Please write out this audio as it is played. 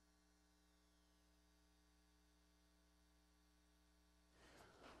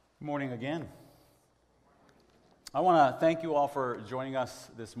Good morning again. I want to thank you all for joining us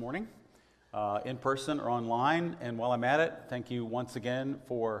this morning, in person or online. And while I'm at it, thank you once again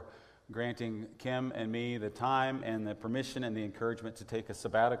for granting Kim and me the time and the permission and the encouragement to take a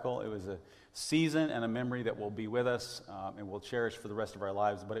sabbatical. It was a season and a memory that will be with us and we'll cherish for the rest of our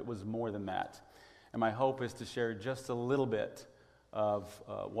lives, but it was more than that. And my hope is to share just a little bit of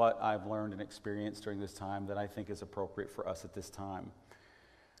what I've learned and experienced during this time that I think is appropriate for us at this time.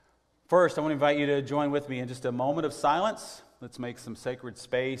 First, I want to invite you to join with me in just a moment of silence. Let's make some sacred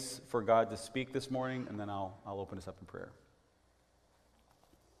space for God to speak this morning, and then I'll open us up in prayer.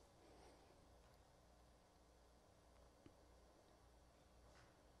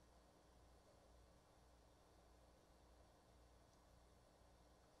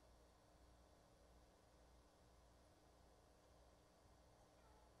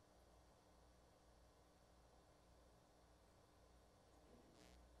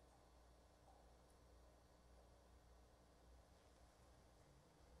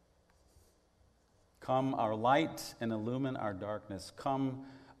 Come, our light, and illumine our darkness. Come,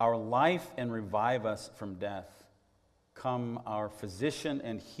 our life, and revive us from death. Come, our physician,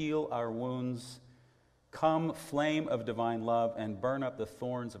 and heal our wounds. Come, flame of divine love, and burn up the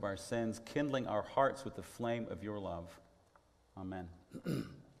thorns of our sins, kindling our hearts with the flame of your love. Amen.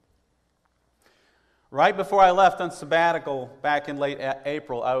 Right before I left on sabbatical back in late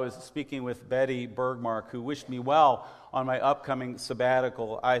April, I was speaking with Betty Bergmark, who wished me well on my upcoming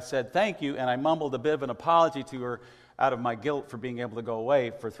sabbatical. I said thank you, and I mumbled a bit of an apology to her out of my guilt for being able to go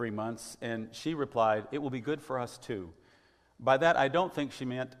away for 3 months, and she replied, "It will be good for us too." By that, I don't think she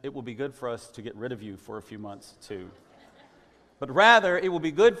meant it will be good for us to get rid of you for a few months too. But rather, it will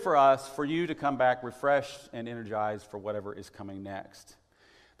be good for us for you to come back refreshed and energized for whatever is coming next.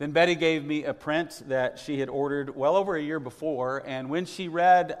 Then Betty gave me a print that she had ordered well over a year before, and when she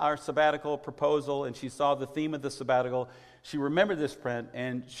read our sabbatical proposal and she saw the theme of the sabbatical, she remembered this print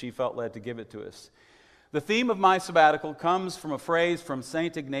and she felt led to give it to us. The theme of my sabbatical comes from a phrase from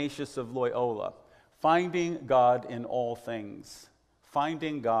St. Ignatius of Loyola, finding God in all things.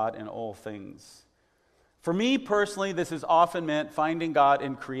 Finding God in all things. For me personally, this has often meant finding God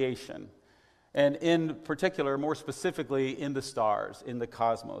in creation. And in particular, more specifically, in the stars, in the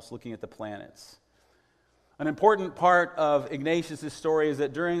cosmos, looking at the planets. An important part of Ignatius' story is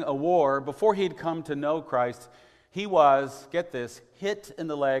that during a war, before he'd come to know Christ, he was, get this, hit in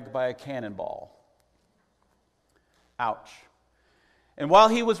the leg by a cannonball. Ouch. And while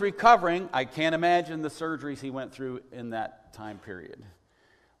he was recovering, I can't imagine the surgeries he went through in that time period.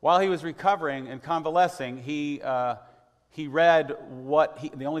 While he was recovering and convalescing, he read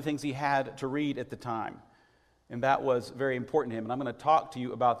the only things he had to read at the time. And that was very important to him. And I'm going to talk to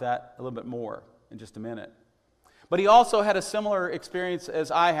you about that a little bit more in just a minute. But he also had a similar experience as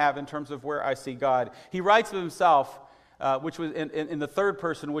I have in terms of where I see God. He writes of himself, which was in the third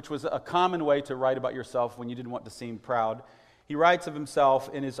person, which was a common way to write about yourself when you didn't want to seem proud. He writes of himself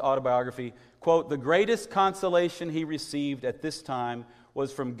in his autobiography, quote, "The greatest consolation he received at this time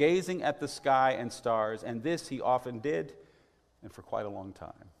was from gazing at the sky and stars, and this he often did, and for quite a long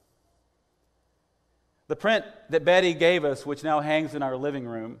time." The print that Betty gave us, which now hangs in our living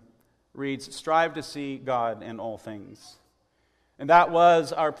room, reads, "Strive to see God in all things." And that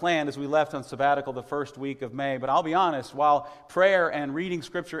was our plan as we left on sabbatical the first week of May. But I'll be honest, while prayer and reading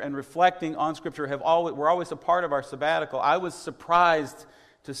Scripture and reflecting on Scripture were always a part of our sabbatical, I was surprised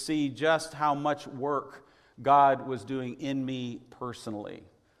to see just how much work God was doing in me personally.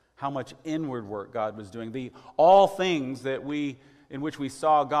 How much inward work God was doing. All things in which we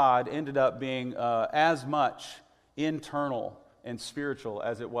saw God ended up being as much internal and spiritual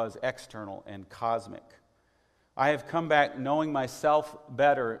as it was external and cosmic. I have come back knowing myself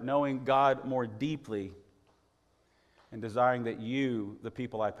better, knowing God more deeply, and desiring that you, the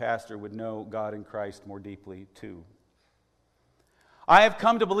people I pastor, would know God in Christ more deeply too. I have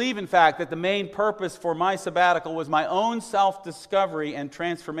come to believe, in fact, that the main purpose for my sabbatical was my own self-discovery and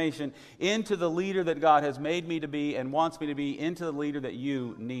transformation into the leader that God has made me to be and wants me to be, into the leader that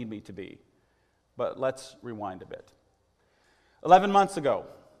you need me to be. But let's rewind a bit. 11 months ago,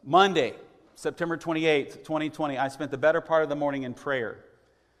 Monday, September 28th, 2020, I spent the better part of the morning in prayer,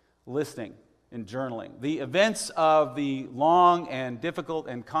 listening and journaling. The events of the long and difficult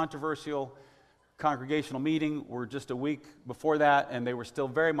and controversial congregational meeting were just a week before that, and they were still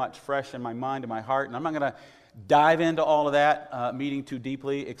very much fresh in my mind and my heart. And I'm not going to dive into all of that meeting too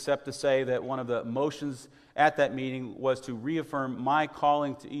deeply, except to say that one of the motions at that meeting was to reaffirm my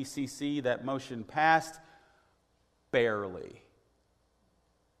calling to ECC. That motion passed barely.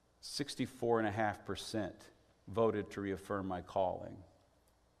 64.5% voted to reaffirm my calling.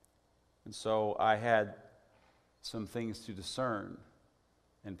 And so I had some things to discern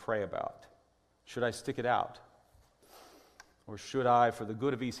and pray about. Should I stick it out? Or should I, for the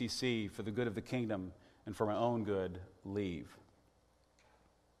good of ECC, for the good of the kingdom, and for my own good, leave?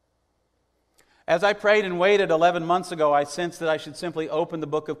 As I prayed and waited 11 months ago, I sensed that I should simply open the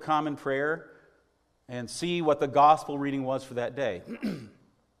Book of Common Prayer and see what the gospel reading was for that day. It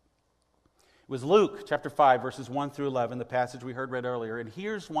was Luke chapter 5, verses 1 through 11, the passage we heard read earlier. And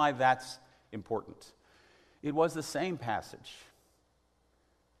here's why that's important. It was the same passage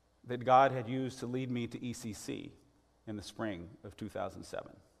that God had used to lead me to ECC in the spring of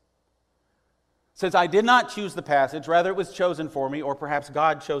 2007. Since I did not choose the passage, rather it was chosen for me, or perhaps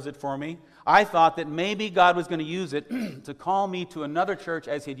God chose it for me, I thought that maybe God was going to use it to call me to another church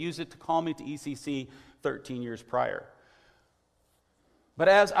as He had used it to call me to ECC 13 years prior. But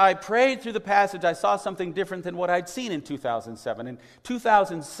as I prayed through the passage, I saw something different than what I'd seen in 2007. In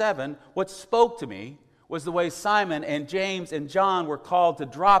 2007, what spoke to me was the way Simon and James and John were called to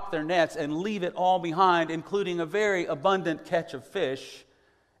drop their nets and leave it all behind, including a very abundant catch of fish,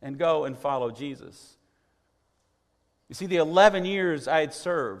 and go and follow Jesus. You see, the 11 years I had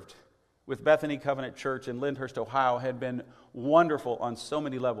served with Bethany Covenant Church in Lyndhurst, Ohio, had been wonderful on so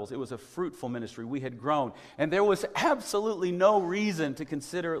many levels. It was a fruitful ministry. We had grown. And there was absolutely no reason to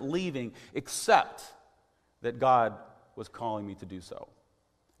consider leaving except that God was calling me to do so.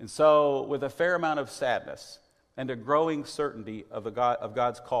 And so, with a fair amount of sadness and a growing certainty of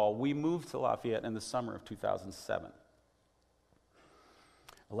God's call, we moved to Lafayette in the summer of 2007.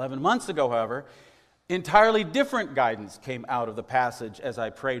 11 months ago, however, entirely different guidance came out of the passage as I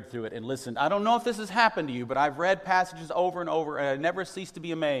prayed through it and listened. I don't know if this has happened to you, but I've read passages over and over, and I never cease to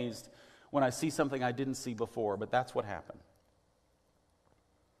be amazed when I see something I didn't see before, but that's what happened.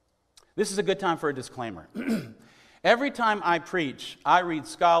 This is a good time for a disclaimer. Every time I preach, I read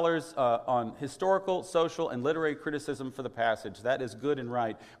scholars on historical, social, and literary criticism for the passage. That is good and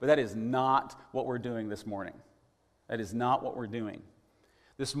right, but that is not what we're doing this morning. That is not what we're doing.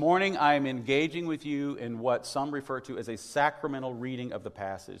 This morning, I am engaging with you in what some refer to as a sacramental reading of the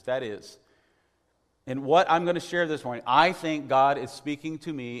passage. That is, in what I'm going to share this morning, I think God is speaking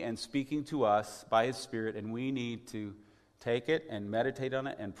to me and speaking to us by His Spirit, and we need to take it and meditate on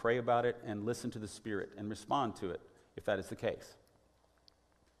it and pray about it and listen to the Spirit and respond to it, if that is the case.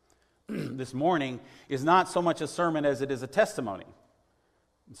 This morning is not so much a sermon as it is a testimony.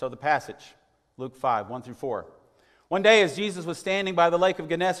 And so the passage, Luke 5, 1 through 4. One day as Jesus was standing by the lake of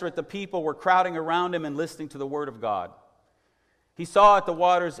Gennesaret, the people were crowding around Him and listening to the word of God. He saw at the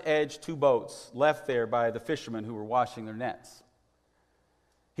water's edge 2 boats left there by the fishermen who were washing their nets.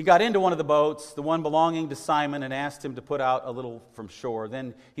 He got into one of the boats, the one belonging to Simon, and asked him to put out a little from shore.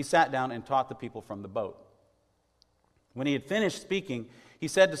 Then he sat down and taught the people from the boat. When he had finished speaking, he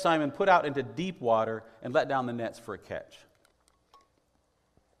said to Simon, "Put out into deep water and let down the nets for a catch."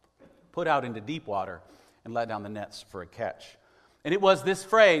 Put out into deep water and let down the nets for a catch. And it was this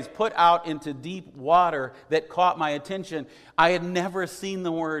phrase, "put out into deep water," that caught my attention. I had never seen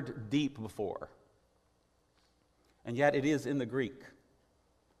the word deep before. And yet it is in the Greek.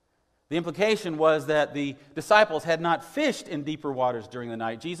 The implication was that the disciples had not fished in deeper waters during the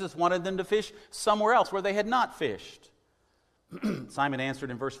night. Jesus wanted them to fish somewhere else where they had not fished. Simon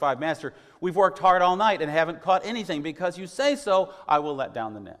answered in verse 5, "Master, we've worked hard all night and haven't caught anything. Because you say so, I will let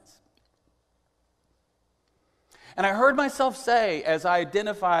down the nets." And I heard myself say, as I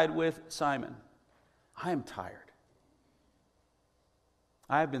identified with Simon, I am tired.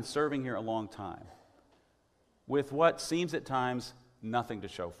 I have been serving here a long time, with what seems at times nothing to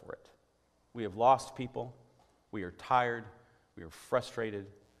show for it. We have lost people. We are tired. We are frustrated.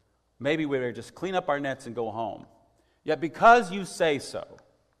 Maybe we better just clean up our nets and go home. Yet because you say so,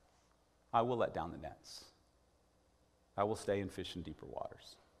 I will let down the nets. I will stay and fish in deeper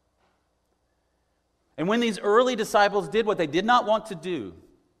waters. And when these early disciples did what they did not want to do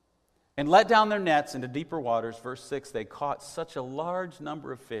and let down their nets into deeper waters, verse 6, they caught such a large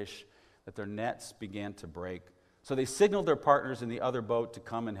number of fish that their nets began to break. So they signaled their partners in the other boat to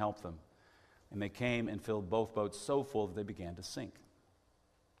come and help them. And they came and filled both boats so full that they began to sink.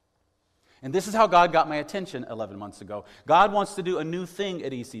 And this is how God got my attention 11 months ago. God wants to do a new thing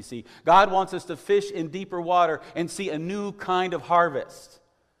at ECC. God wants us to fish in deeper water and see a new kind of harvest.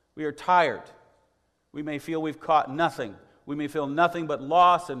 We are tired. We may feel we've caught nothing. We may feel nothing but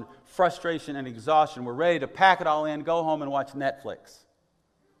loss and frustration and exhaustion. We're ready to pack it all in, go home and watch Netflix.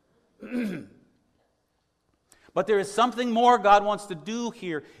 But there is something more God wants to do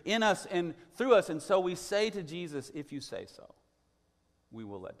here in us and through us. And so we say to Jesus, "If you say so, we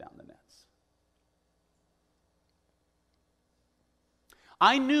will let down the nets."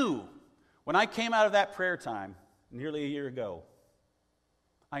 I knew When I came out of that prayer time nearly a year ago,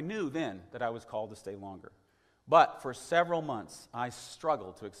 I knew then that I was called to stay longer. But for several months, I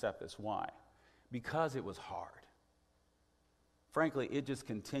struggled to accept this. Why? Because it was hard. Frankly, it just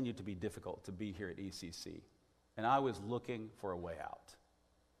continued to be difficult to be here at ECC. And I was looking for a way out.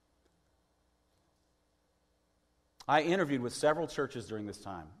 I interviewed with several churches during this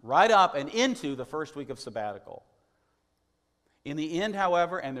time, right up and into the first week of sabbatical. In the end,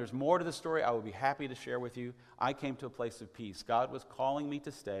 however, and there's more to the story I will be happy to share with you, I came to a place of peace. God was calling me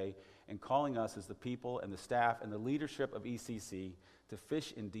to stay and calling us as the people and the staff and the leadership of ECC to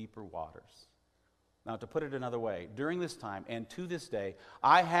fish in deeper waters. Now, to put it another way, during this time and to this day,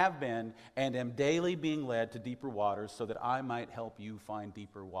 I have been and am daily being led to deeper waters so that I might help you find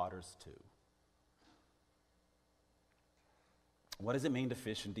deeper waters too. What does it mean to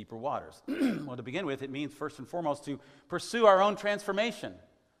fish in deeper waters? Well, to begin with, it means first and foremost to pursue our own transformation.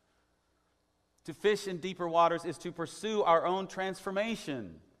 To fish in deeper waters is to pursue our own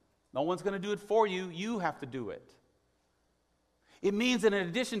transformation. No one's going to do it for you. You have to do it. It means that in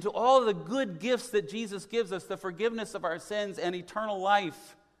addition to all the good gifts that Jesus gives us, the forgiveness of our sins and eternal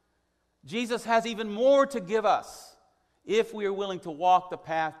life, Jesus has even more to give us if we are willing to walk the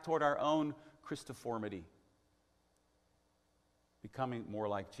path toward our own Christoformity, becoming more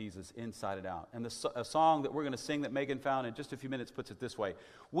like Jesus inside and out. And a song that we're going to sing that Megan found in just a few minutes puts it this way.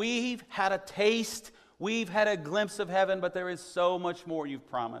 We've had a taste, we've had a glimpse of heaven, but there is so much more you've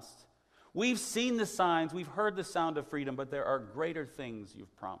promised. We've seen the signs, we've heard the sound of freedom, but there are greater things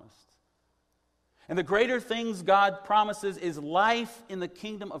you've promised. And the greater things God promises is life in the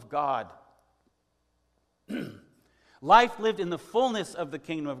kingdom of God. Life lived in the fullness of the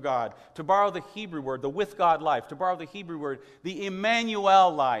kingdom of God. To borrow the Hebrew word, the with God life. To borrow the Hebrew word, the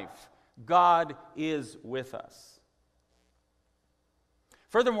Emmanuel life. God is with us.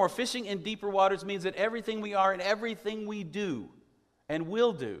 Furthermore, fishing in deeper waters means that everything we are and everything we do and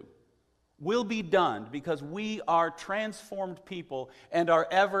will do will be done because we are transformed people and are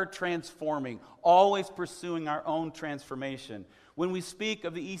ever transforming, always pursuing our own transformation. When we speak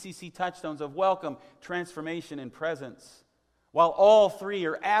of the ECC touchstones of welcome, transformation, and presence, while all three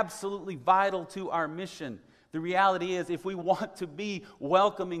are absolutely vital to our mission, the reality is if we want to be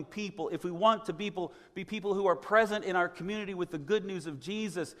welcoming people, if we want to be people who are present in our community with the good news of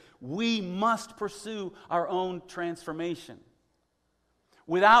Jesus, we must pursue our own transformation.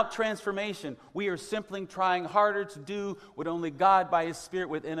 Without transformation, we are simply trying harder to do what only God by His Spirit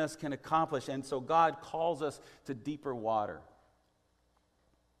within us can accomplish. And so God calls us to deeper water.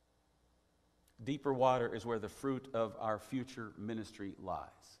 Deeper water is where the fruit of our future ministry lies.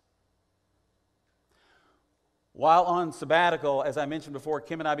 While on sabbatical, as I mentioned before,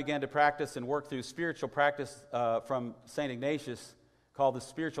 Kim and I began to practice and work through spiritual practice from St. Ignatius called the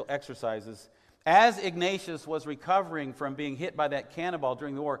spiritual exercises. As Ignatius was recovering from being hit by that cannonball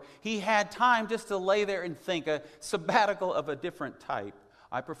during the war, he had time just to lay there and think, a sabbatical of a different type.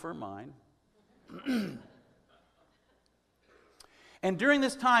 I prefer mine. And during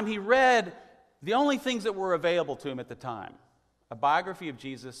this time, he read the only things that were available to him at the time, a biography of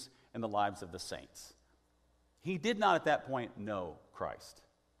Jesus and the lives of the saints. He did not at that point know Christ.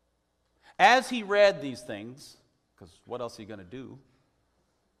 As he read these things, because what else are you going to do?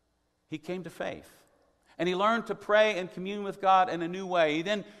 He came to faith. And he learned to pray and commune with God in a new way. He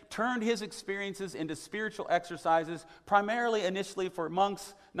then turned his experiences into spiritual exercises, primarily initially for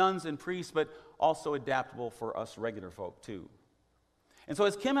monks, nuns, and priests, but also adaptable for us regular folk too. And so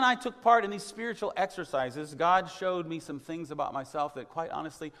as Kim and I took part in these spiritual exercises, God showed me some things about myself that, quite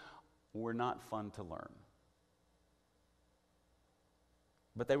honestly, were not fun to learn.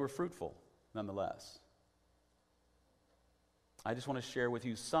 But they were fruitful nonetheless. I just want to share with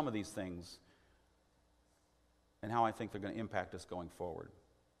you some of these things and how I think they're going to impact us going forward.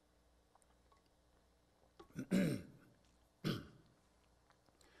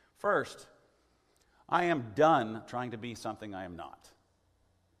 First, I am done trying to be something I am not.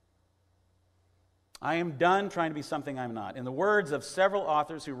 I am done trying to be something I'm not. In the words of several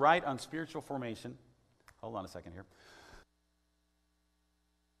authors who write on spiritual formation, hold on a second here.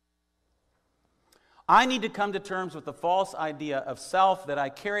 I need to come to terms with the false idea of self that I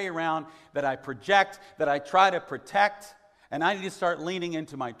carry around, that I project, that I try to protect, and I need to start leaning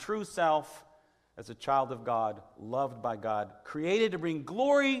into my true self as a child of God, loved by God, created to bring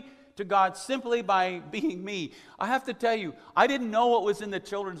glory to God simply by being me. I have to tell you, I didn't know what was in the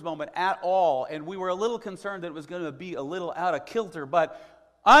children's moment at all, and we were a little concerned that it was going to be a little out of kilter, but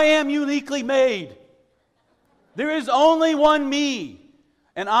I am uniquely made. There is only one me.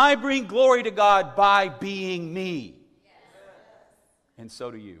 And I bring glory to God by being me. Yes. And so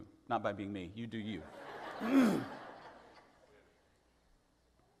do you. not by being me. You do you.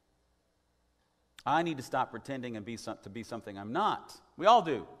 I need to stop pretending and to be something I'm not. We all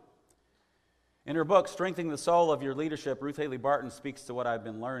do. In her book, Strengthening the Soul of Your Leadership, Ruth Haley Barton speaks to what I've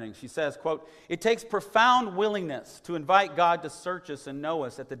been learning. She says, quote, "It takes profound willingness to invite God to search us and know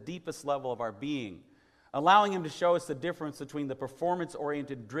us at the deepest level of our being, allowing Him to show us the difference between the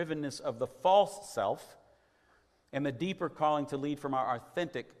performance-oriented drivenness of the false self and the deeper calling to lead from our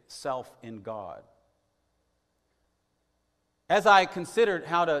authentic self in God." As I considered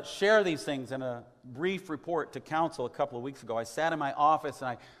how to share these things in a brief report to council a couple of weeks ago, I sat in my office and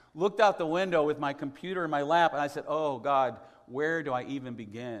I looked out the window with my computer in my lap, and I said, "Oh, God, where do I even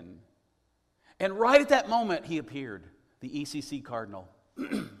begin?" And right at that moment, He appeared, the ECC Cardinal.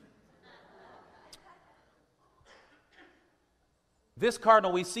 This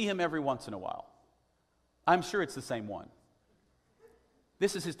cardinal, we see him every once in a while. I'm sure it's the same one.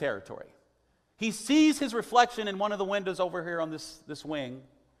 This is his territory. He sees his reflection in one of the windows over here on this wing,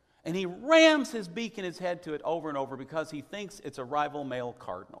 and he rams his beak in his head to it over and over because he thinks it's a rival male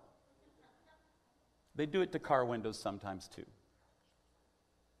cardinal. They do it to car windows sometimes too.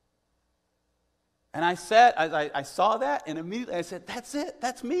 And I saw that, and immediately I said, "That's it,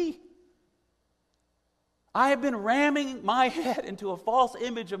 that's me. I have been ramming my head into a false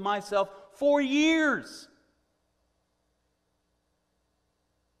image of myself for years.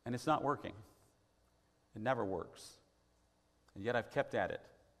 And it's not working. It never works. And yet I've kept at it.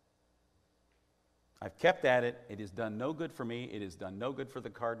 I've kept at it. It has done no good for me. It has done no good for the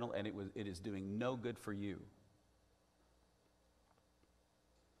cardinal, and it is doing no good for you.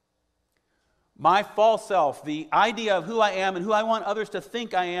 My false self, the idea of who I am and who I want others to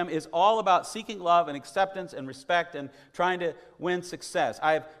think I am, is all about seeking love and acceptance and respect and trying to win success.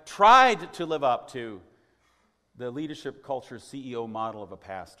 I have tried to live up to the leadership culture CEO model of a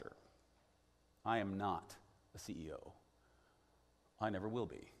pastor. I am not a CEO. I never will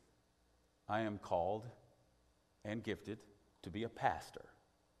be. I am called and gifted to be a pastor.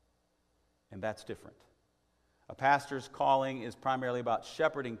 And that's different. A pastor's calling is primarily about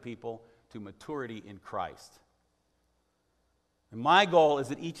shepherding people to maturity in Christ. And my goal is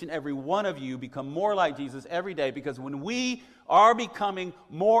that each and every one of you become more like Jesus every day, because when we are becoming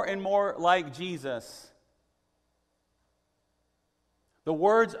more and more like Jesus, the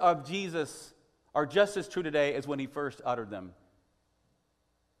words of Jesus are just as true today as when He first uttered them.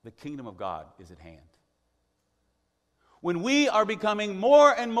 The kingdom of God is at hand. When we are becoming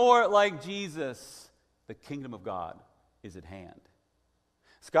more and more like Jesus, the kingdom of God is at hand.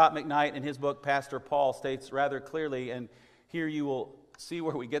 Scott McKnight, in his book, Pastor Paul, states rather clearly, and here you will see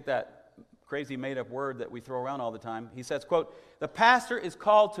where we get that crazy made-up word that we throw around all the time. He says, quote, "The pastor is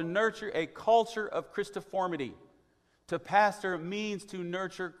called to nurture a culture of Christiformity. To pastor means to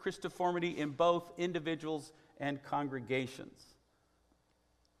nurture Christiformity in both individuals and congregations."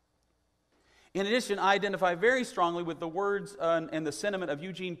 In addition, I identify very strongly with the words and the sentiment of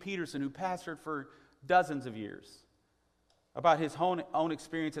Eugene Peterson, who pastored for dozens of years. About his own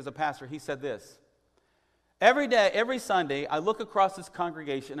experience as a pastor, he said this: "Every day, every Sunday, I look across this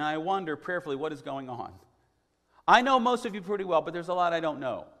congregation and I wonder prayerfully what is going on. I know most of you pretty well, but there's a lot I don't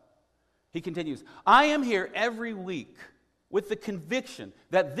know." He continues, "I am here every week with the conviction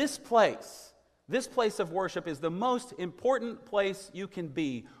that this place of worship is the most important place you can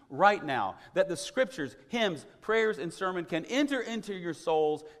be right now. That the scriptures, hymns, prayers, and sermon can enter into your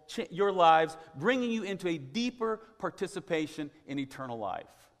souls, your lives, bringing you into a deeper participation in eternal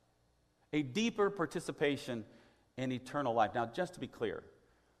life." A deeper participation in eternal life. Now, just to be clear,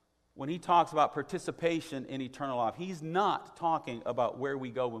 when he talks about participation in eternal life, he's not talking about where we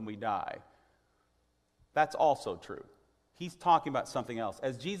go when we die. That's also true. He's talking about something else.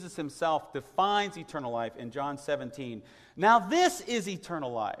 As Jesus himself defines eternal life in John 17, "Now this is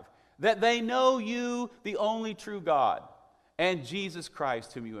eternal life, that they know you, the only true God, and Jesus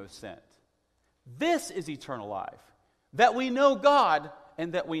Christ whom you have sent. This is eternal life, that we know God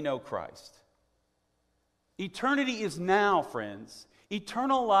and that we know Christ." Eternity is now, friends.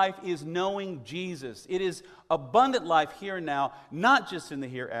 Eternal life is knowing Jesus. It is abundant life here and now, not just in the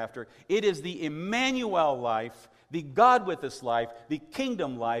hereafter. It is the Emmanuel life, the God with us life, the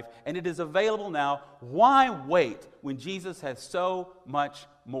kingdom life, and it is available now. Why wait when Jesus has so much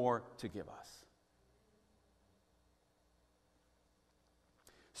more to give us?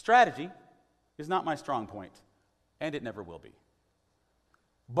 Strategy is not my strong point, and it never will be.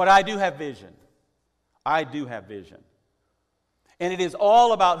 But I do have vision. I do have vision. And it is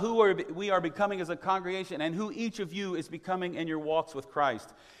all about who we are becoming as a congregation and who each of you is becoming in your walks with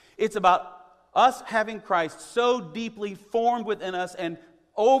Christ. It's about us having Christ so deeply formed within us and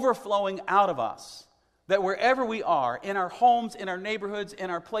overflowing out of us. That wherever we are, in our homes, in our neighborhoods, in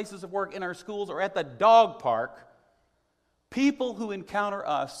our places of work, in our schools, or at the dog park, people who encounter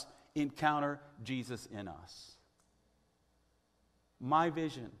us encounter Jesus in us. My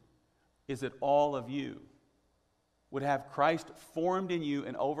vision is that all of you would have Christ formed in you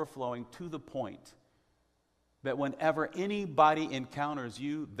and overflowing to the point that whenever anybody encounters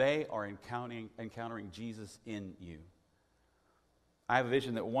you, they are encountering Jesus in you. I have a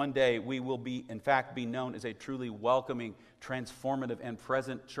vision that one day we will be, in fact, be known as a truly welcoming, transformative, and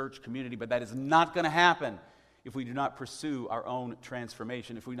present church community, but that is not going to happen if we do not pursue our own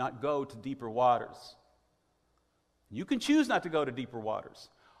transformation, if we not go to deeper waters. You can choose not to go to deeper waters.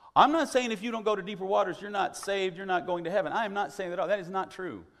 I'm not saying if you don't go to deeper waters, you're not saved, you're not going to heaven. I am not saying that at all. That is not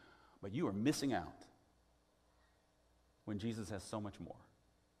true. But you are missing out when Jesus has so much more.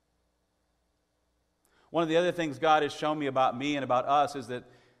 One of the other things God has shown me about me and about us is that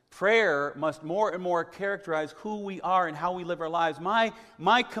prayer must more and more characterize who we are and how we live our lives.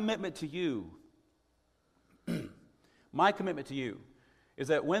 My commitment to you, my commitment to you is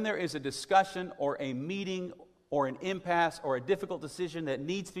that when there is a discussion or a meeting or an impasse or a difficult decision that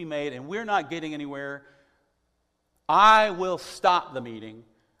needs to be made and we're not getting anywhere, I will stop the meeting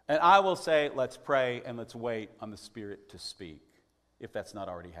and I will say, let's pray and let's wait on the Spirit to speak, if that's not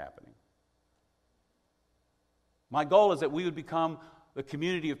already happening. My goal is that we would become the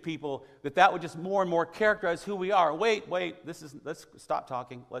community of people, that would just more and more characterize who we are. Wait, let's stop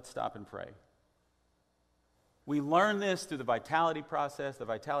talking, let's stop and pray. We learned this through the Vitality process, the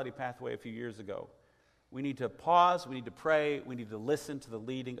Vitality pathway a few years ago. We need to pause, we need to pray, we need to listen to the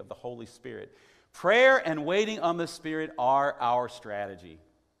leading of the Holy Spirit. Prayer and waiting on the Spirit are our strategy.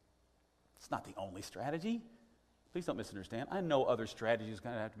 It's not the only strategy. Please don't misunderstand. I know other strategies are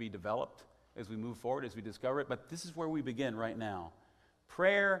going to have to be developed as we move forward, as we discover it, but this is where we begin right now.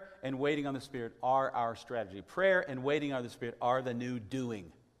 Prayer and waiting on the Spirit are our strategy. Prayer and waiting on the Spirit are the new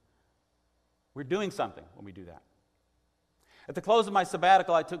doing. We're doing something when we do that. At the close of my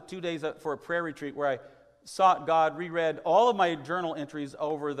sabbatical, I took 2 days for a prayer retreat where I sought God, reread all of my journal entries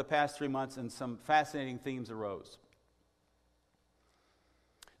over the past 3 months, and some fascinating themes arose.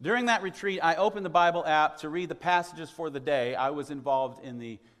 During that retreat, I opened the Bible app to read the passages for the day. I was involved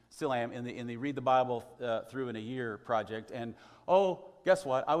still am, in the Read the Bible Through in a Year project. And, guess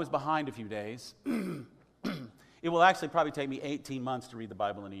what? I was behind a few days. It will actually probably take me 18 months to read the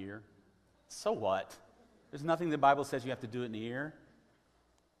Bible in a year. So what? There's nothing in the Bible says you have to do it in a year.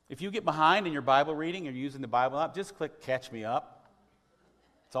 If you get behind in your Bible reading, you're using the Bible app, just click Catch Me Up.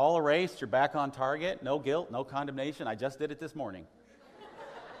 It's all erased. You're back on target. No guilt, no condemnation. I just did it this morning.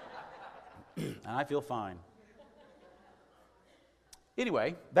 And I feel fine.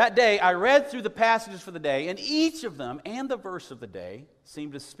 Anyway, that day I read through the passages for the day, and each of them and the verse of the day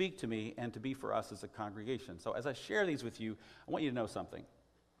seemed to speak to me and to be for us as a congregation. So as I share these with you, I want you to know something.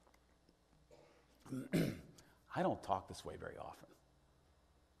 I don't talk this way very often,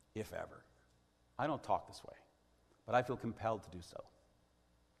 if ever. I don't talk this way, but I feel compelled to do so.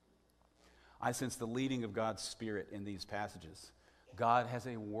 I sense the leading of God's Spirit in these passages. God has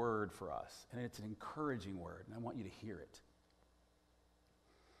a word for us, and it's an encouraging word, and I want you to hear it.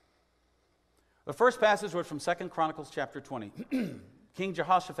 The first passage was from 2 Chronicles chapter 20. King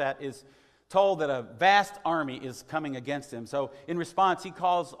Jehoshaphat is told that a vast army is coming against him. So in response, he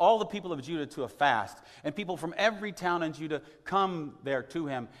calls all the people of Judah to a fast. And people from every town in Judah come there to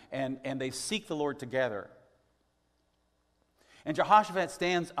him, and they seek the Lord together. And Jehoshaphat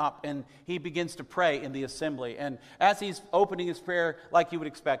stands up and he begins to pray in the assembly. And as he's opening his prayer, like you would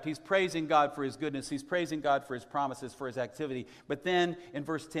expect, he's praising God for his goodness. He's praising God for his promises, for his activity. But then in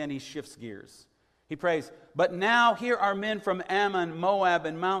verse 10, he shifts gears. He prays, "But now here are men from Ammon, Moab,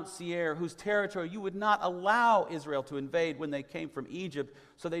 and Mount Seir, whose territory you would not allow Israel to invade when they came from Egypt.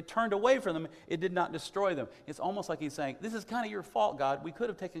 So they turned away from them. It did not destroy them." It's almost like he's saying, this is kind of your fault, God. We could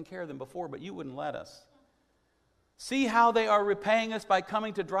have taken care of them before, but you wouldn't let us. See how they are repaying us by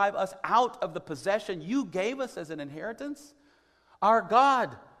coming to drive us out of the possession you gave us as an inheritance? Our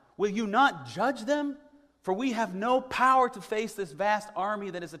God, will you not judge them? For we have no power to face this vast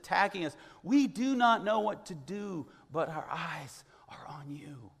army that is attacking us. We do not know what to do, but our eyes are on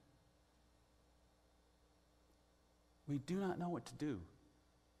you. We do not know what to do,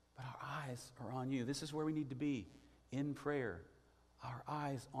 but our eyes are on you. This is where we need to be in prayer. Our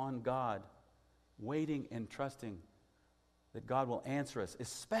eyes on God, waiting and trusting that God will answer us,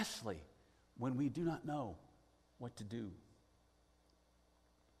 especially when we do not know what to do.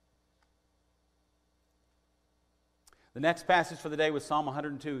 The next passage for the day was Psalm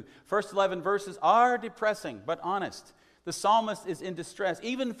 102. First 11 verses are depressing, but honest. The psalmist is in distress,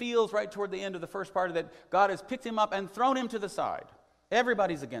 even feels right toward the end of the first part of that God has picked him up and thrown him to the side.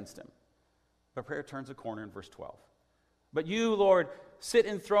 Everybody's against him. But prayer turns a corner in verse 12. But you, Lord, sit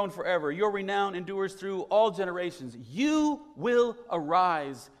enthroned forever. Your renown endures through all generations. You will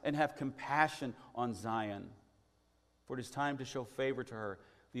arise and have compassion on Zion. For it is time to show favor to her.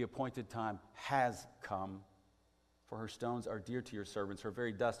 The appointed time has come. For her stones are dear to your servants. Her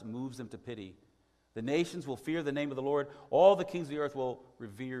very dust moves them to pity. The nations will fear the name of the Lord. All the kings of the earth will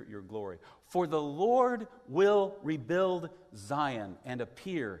revere your glory. For the Lord will rebuild Zion and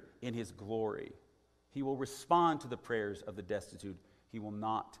appear in his glory. He will respond to the prayers of the destitute. He will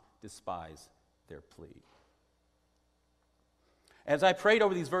not despise their plea. As I prayed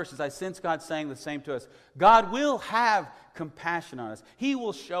over these verses, I sense God saying the same to us. God will have compassion on us. He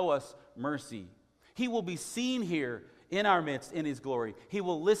will show us mercy. He will be seen here in our midst in his glory. He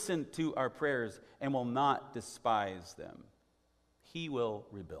will listen to our prayers and will not despise them. He will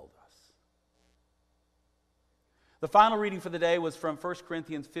rebuild us. The final reading for the day was from 1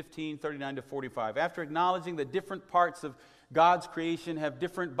 Corinthians 15, 39 to 45. After acknowledging that different parts of God's creation have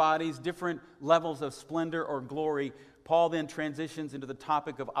different bodies, different levels of splendor or glory, Paul then transitions into the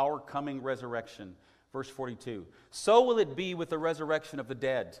topic of our coming resurrection. Verse 42. So will it be with the resurrection of the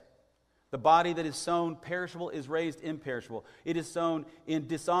dead. The body that is sown perishable is raised imperishable. It is sown in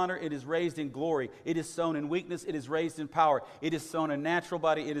dishonor, it is raised in glory. It is sown in weakness, it is raised in power. It is sown a natural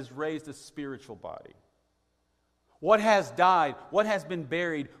body, it is raised a spiritual body. What has died, what has been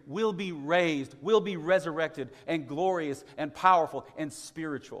buried, will be raised, will be resurrected, and glorious and powerful and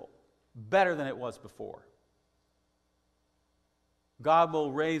spiritual, better than it was before. God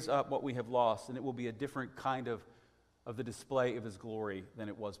will raise up what we have lost, and it will be a different kind of the display of his glory than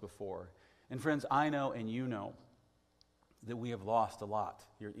it was before. And friends, I know and you know that we have lost a lot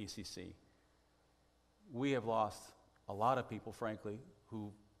here at ECC. We have lost a lot of people, frankly,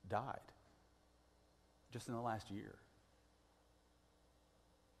 who died just in the last year.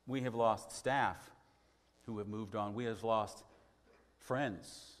 We have lost staff who have moved on. We have lost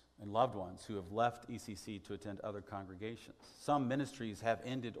friends and loved ones who have left ECC to attend other congregations. Some ministries have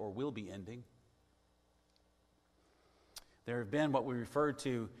ended or will be ending. There have been what we refer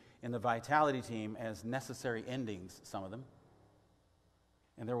to in the Vitality team as necessary endings, some of them.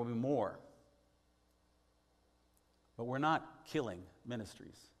 And there will be more. But we're not killing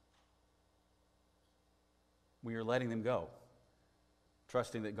ministries. We are letting them go,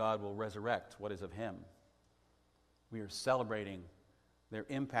 trusting that God will resurrect what is of him. We are celebrating their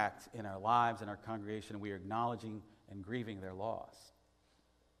impact in our lives and our congregation, and we are acknowledging and grieving their loss.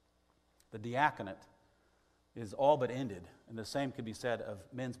 The diaconate is all but ended, and the same could be said of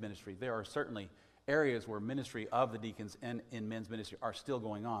men's ministry. There are certainly areas where ministry of the deacons and in men's ministry are still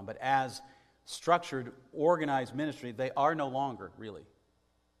going on, but as structured, organized ministry, they are no longer, really.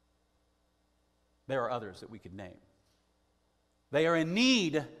 There are others that we could name. They are in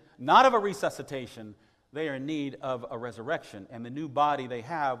need, not of a resuscitation, they are in need of a resurrection, and the new body they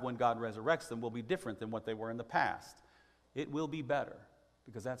have when God resurrects them will be different than what they were in the past. It will be better,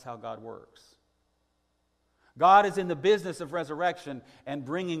 because that's how God works. God is in the business of resurrection and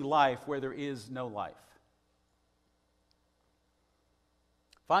bringing life where there is no life.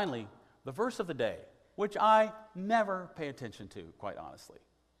 Finally, the verse of the day, which I never pay attention to, quite honestly.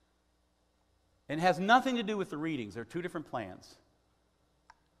 And has nothing to do with the readings. There are two different plans.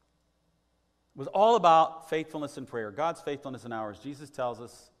 It was all about faithfulness in prayer, God's faithfulness in ours. Jesus tells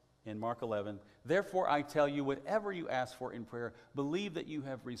us in Mark 11, therefore I tell you, whatever you ask for in prayer, believe that you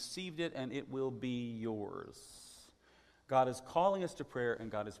have received it and it will be yours. God is calling us to prayer,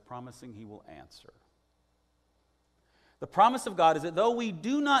 and God is promising he will answer. The promise of God is that though we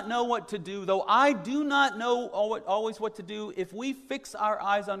do not know what to do, though I do not know always what to do, if we fix our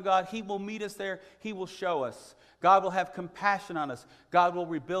eyes on God, he will meet us there, he will show us. God will have compassion on us. God will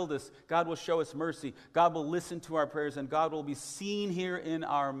rebuild us. God will show us mercy. God will listen to our prayers, and God will be seen here in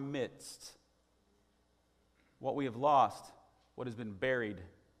our midst. What we have lost, what has been buried,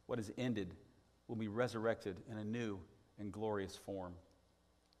 what is ended, will be resurrected in a new and glorious form.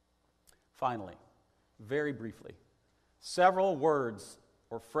 Finally, very briefly, several words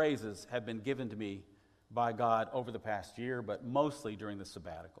or phrases have been given to me by God over the past year, but mostly during the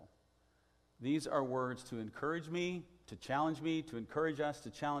sabbatical. These are words to encourage me, to challenge me, to encourage us, to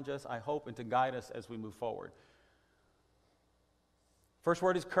challenge us, I hope, and to guide us as we move forward. First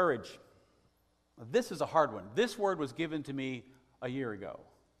word is courage. This is a hard one. This word was given to me a year ago.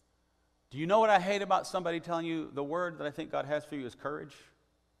 Do you know what I hate about somebody telling you the word that I think God has for you is courage?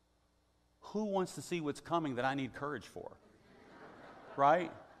 Who wants to see what's coming that I need courage for?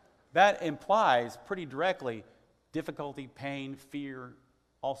 Right? That implies pretty directly, difficulty, pain, fear,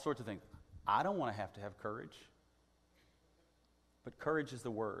 all sorts of things. I don't want to have courage. But courage is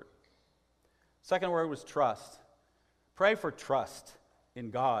the word. Second word was trust. Pray for trust in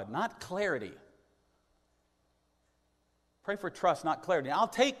God, not clarity. Pray for trust, not clarity. I'll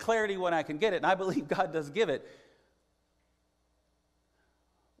take clarity when I can get it, and I believe God does give it.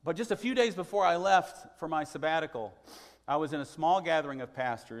 But just a few days before I left for my sabbatical, I was in a small gathering of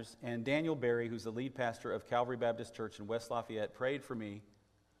pastors, and Daniel Berry, who's the lead pastor of Calvary Baptist Church in West Lafayette, prayed for me.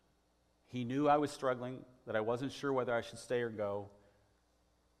 He knew I was struggling, that I wasn't sure whether I should stay or go.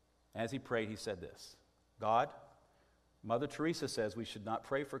 As he prayed, he said this: God, Mother Teresa says we should not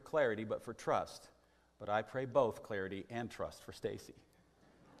pray for clarity, but for trust. But I pray both clarity and trust for Stacy.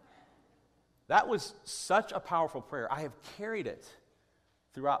 That was such a powerful prayer. I have carried it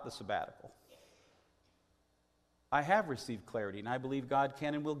throughout the sabbatical. I have received clarity, and I believe God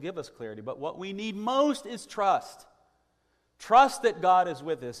can and will give us clarity. But what we need most is trust. Trust that God is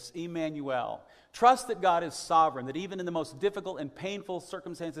with us, Emmanuel. Trust that God is sovereign, that even in the most difficult and painful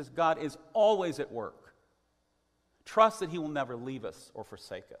circumstances, God is always at work. Trust that He will never leave us or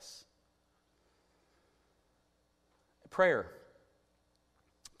forsake us. Prayer.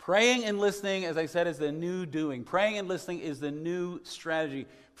 Praying and listening, as I said, is the new doing. Praying and listening is the new strategy.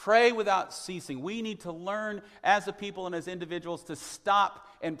 Pray without ceasing. We need to learn as a people and as individuals to stop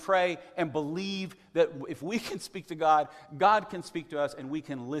and pray and believe that if we can speak to God, God can speak to us, and we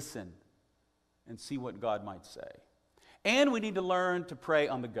can listen and see what God might say. And we need to learn to pray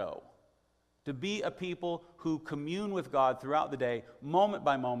on the go, to be a people who commune with God throughout the day, moment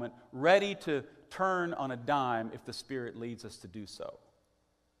by moment, ready to turn on a dime if the Spirit leads us to do so.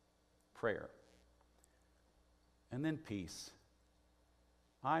 Prayer. And then peace.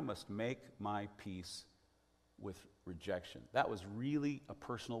 I must make my peace with rejection. That was really a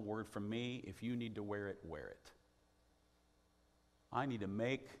personal word from me. If you need to wear it, wear it. I need to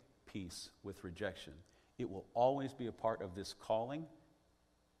make peace with rejection. It will always be a part of this calling.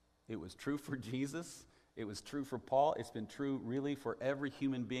 It was true for Jesus. It was true for Paul. It's been true really for every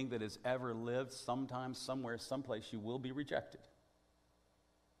human being that has ever lived. Sometime, somewhere, someplace, you will be rejected.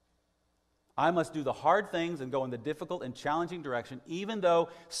 I must do the hard things and go in the difficult and challenging direction, even though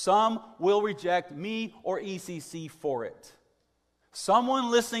some will reject me or ECC for it.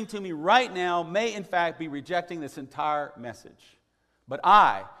 Someone listening to me right now may, in fact, be rejecting this entire message. But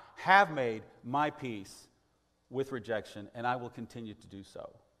I have made my peace with rejection, and I will continue to do so.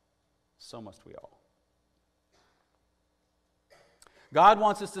 So must we all. God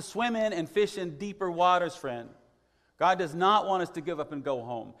wants us to swim in and fish in deeper waters, friend. God does not want us to give up and go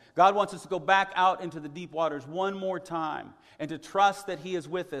home. God wants us to go back out into the deep waters one more time and to trust that He is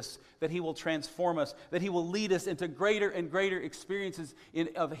with us, that He will transform us, that He will lead us into greater and greater experiences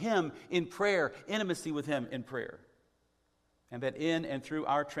of Him in prayer, intimacy with Him in prayer. And that in and through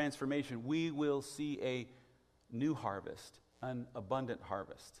our transformation, we will see a new harvest, an abundant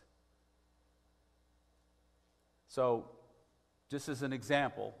harvest. So, just as an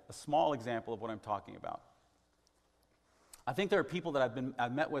example, a small example of what I'm talking about. I think there are people that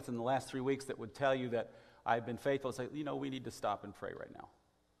I've met with in the last 3 weeks that would tell you that I've been faithful and say, we need to stop and pray right now.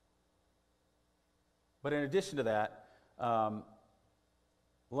 But in addition to that,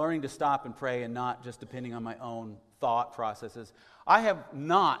 learning to stop and pray and not just depending on my own thought processes, I have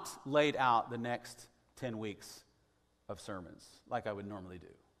not laid out the next 10 weeks of sermons like I would normally do.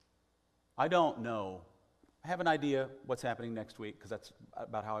 I don't know. I have an idea what's happening next week because that's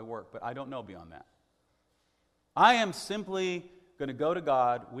about how I work, but I don't know beyond that. I am simply going to go to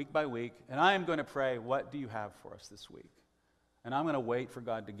God week by week, and I am going to pray, what do you have for us this week? And I'm going to wait for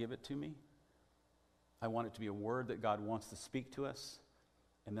God to give it to me. I want it to be a word that God wants to speak to us,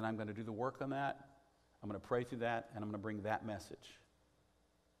 and then I'm going to do the work on that. I'm going to pray through that, and I'm going to bring that message.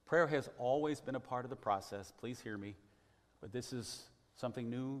 Prayer has always been a part of the process. Please hear me. But this is something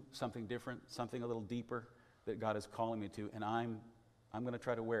new, something different, something a little deeper that God is calling me to, and I'm going to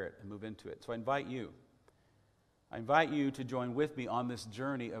try to wear it and move into it. So I invite you to join with me on this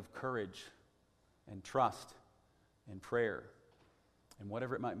journey of courage and trust and prayer and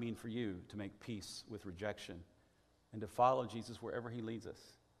whatever it might mean for you to make peace with rejection and to follow Jesus wherever He leads us.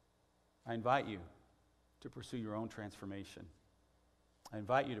 I invite you to pursue your own transformation. I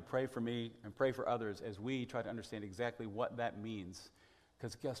invite you to pray for me and pray for others as we try to understand exactly what that means.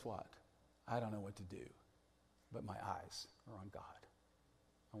 Because guess what? I don't know what to do, but my eyes are on God.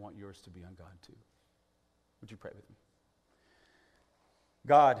 I want yours to be on God too. Would you pray with me?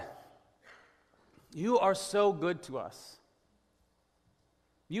 God, you are so good to us.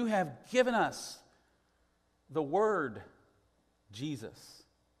 You have given us the Word, Jesus.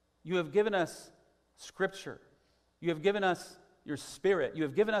 You have given us Scripture. You have given us your Spirit. You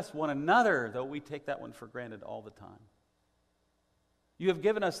have given us one another, though we take that one for granted all the time. You have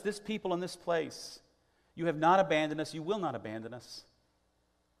given us this people in this place. You have not abandoned us. You will not abandon us.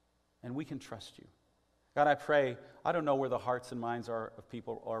 And we can trust you. God, I pray, I don't know where the hearts and minds of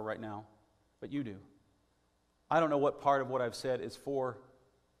people are right now, but you do. I don't know what part of what I've said is for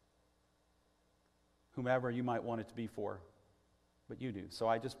whomever you might want it to be for, but you do. So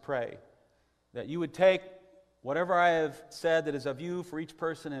I just pray that you would take whatever I have said that is of you for each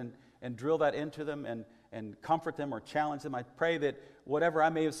person and drill that into them and comfort them or challenge them. I pray that whatever I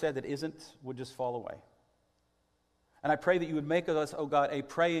may have said that isn't would just fall away. And I pray that you would make of us, oh God, a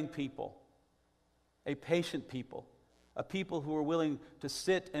praying people, a patient people, a people who are willing to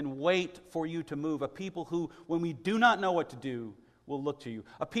sit and wait for you to move, a people who, when we do not know what to do, will look to you,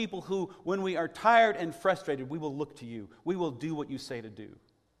 a people who, when we are tired and frustrated, we will look to you. We will do what you say to do.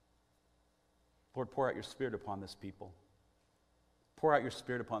 Lord, pour out your Spirit upon this people. Pour out your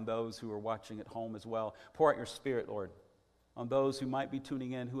Spirit upon those who are watching at home as well. Pour out your Spirit, Lord, on those who might be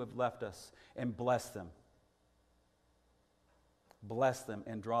tuning in, who have left us, and bless them. Bless them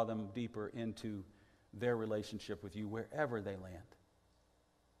and draw them deeper into their relationship with you wherever they land.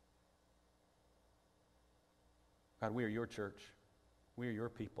 God, we are your church. We are your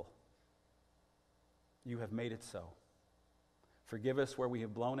people. You have made it so. Forgive us where we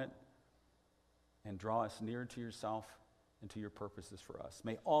have blown it and draw us nearer to yourself and to your purposes for us.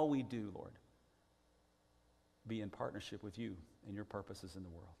 May all we do, Lord, be in partnership with you and your purposes in the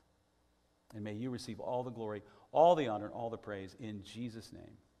world. And may you receive all the glory, all the honor, and all the praise in Jesus'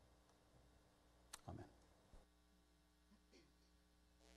 name.